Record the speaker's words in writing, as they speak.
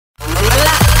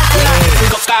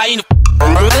caindo.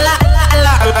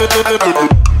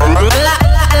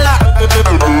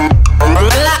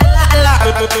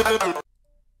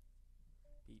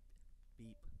 Beep,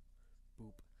 beep,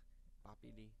 boop,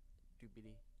 boppity,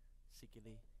 doopity,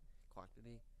 sickity,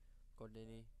 clockity,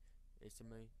 cordity,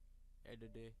 asimy,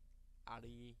 edity,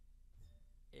 adi,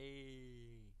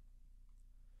 ay.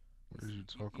 What are you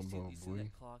talking about, you see boy?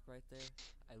 that clock right there?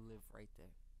 I live right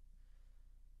there.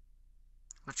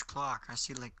 Which clock? I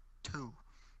see like 2.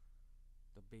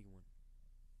 The big one.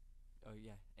 Oh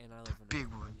yeah, and I live in Big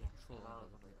one. Troll under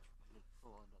the bridge.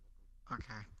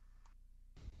 Okay.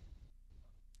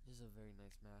 This is a very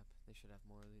nice map. They should have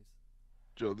more of these.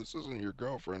 Joe, this isn't your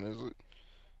girlfriend, is it?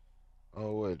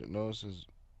 Oh wait, no, this is.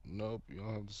 Nope, you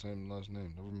all have the same last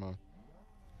name. Never mind.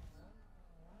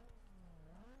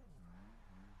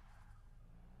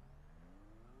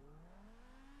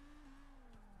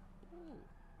 Ooh.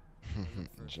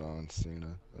 John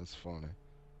Cena. That's funny.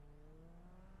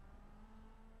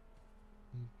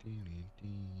 Okay,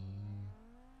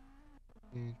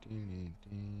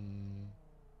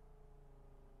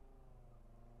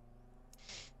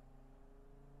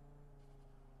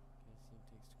 scene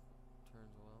takes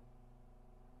turns well.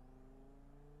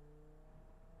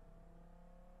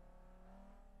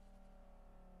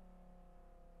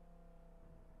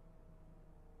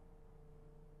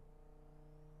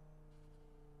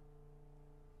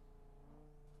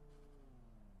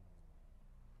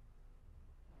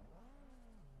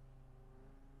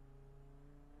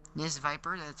 This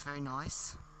Viper, that's very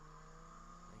nice.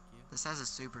 Thank you. This has a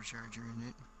supercharger in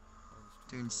it.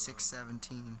 Doing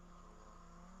 617.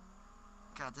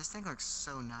 God, this thing looks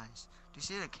so nice. Do you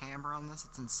see the camera on this?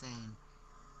 It's insane.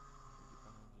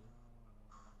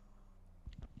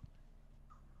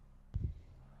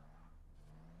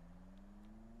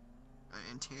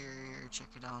 Interior, check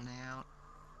it on out.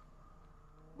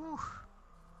 Woo.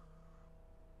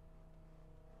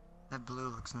 That blue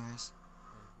looks nice.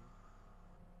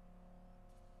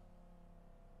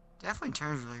 Definitely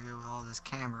turns really good with all this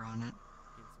camera on it.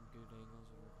 Get some good angles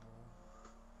of your car.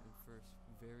 And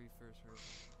very first person.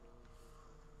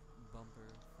 Bumper,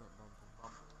 front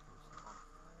bumper.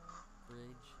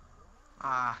 Bridge.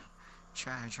 Ah,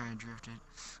 trying to drift it.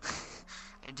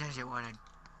 It doesn't want to.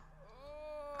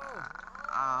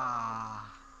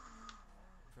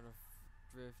 Trying to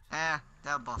drift.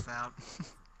 That'll buff out.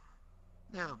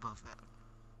 That'll buff out.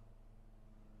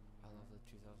 I love the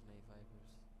 2008 Vipers.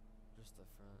 Just the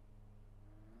front.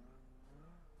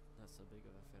 Not so big of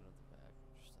a fan of the back.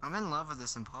 I'm in love with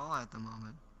this Impala at the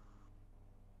moment.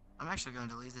 I'm actually going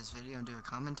to delete this video and do a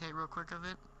commentate real quick of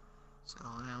it. So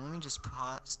now let me just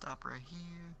stop right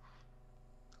here.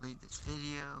 Delete this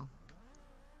video.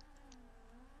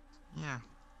 Yeah.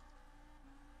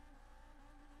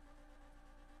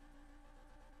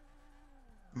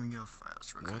 Let me go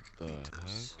files real quick. What the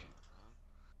heck?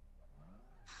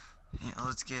 Yeah,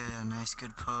 let's get a nice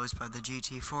good pose by the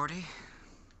GT40.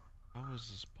 How is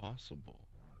this possible?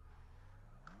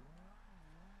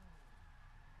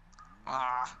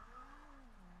 Ah.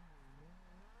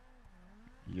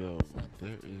 Yo,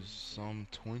 there is some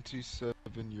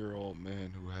 27-year-old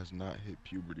man who has not hit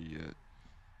puberty yet.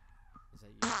 Is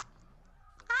that you?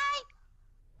 Hi.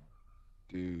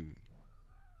 Dude.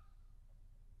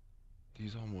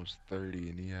 He's almost 30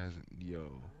 and he hasn't.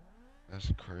 Yo,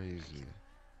 that's crazy.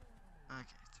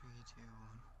 Okay, 3, 2,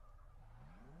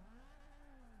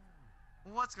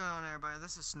 1. What's going on, everybody?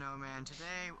 This is Snowman.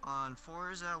 Today on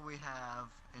Forza we have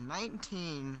a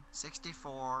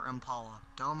 1964 Impala.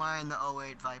 Don't mind the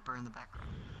 '08 Viper in the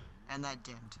background. And that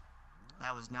dimmed.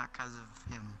 That was not because of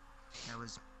him. That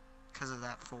was because of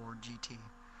that Ford GT.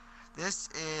 This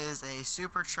is a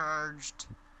supercharged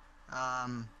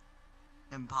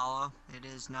Impala. It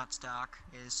is not stock.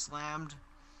 It is slammed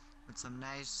with some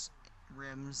nice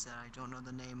rims that I don't know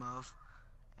the name of.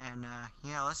 And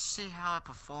yeah, let's see how it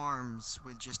performs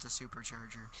with just a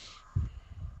supercharger.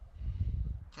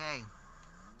 Okay.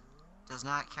 Does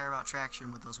not care about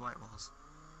traction with those white walls.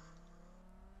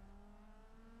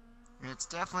 It's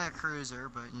definitely a cruiser,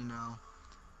 but you know,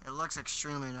 it looks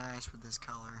extremely nice with this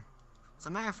color. It's a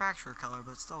manufacturer color,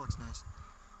 but it still looks nice.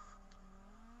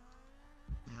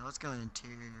 Yeah, let's go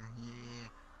interior. Yeah,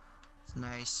 it's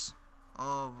nice.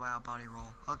 Oh wow, body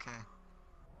roll. Okay.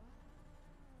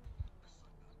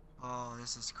 Oh,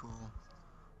 this is cool.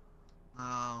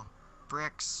 Oh,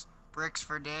 bricks. Bricks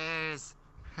for days.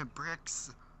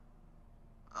 Bricks.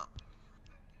 Oh.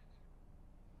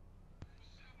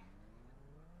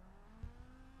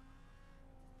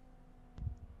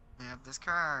 Yep, this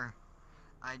car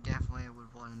I definitely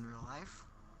would want in real life.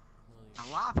 A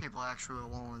lot of people actually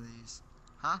would want one of these.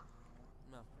 Huh?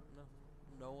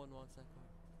 No, No one wants that car.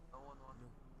 No, no.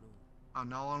 Oh,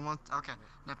 no one wants. Okay.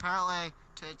 And apparently,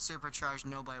 to its supercharged,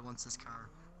 nobody wants this car.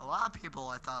 A lot of people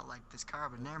I thought liked this car,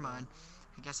 but never mind.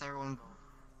 I guess everyone.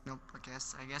 Nope. I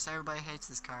guess everybody hates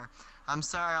this car. I'm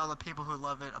sorry, all the people who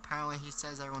love it. Apparently, he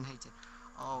says everyone hates it.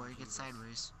 Oh, it gets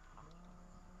sideways.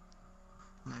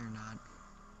 No, you're not.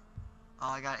 Oh,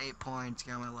 I got 8 points.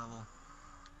 Get on my level.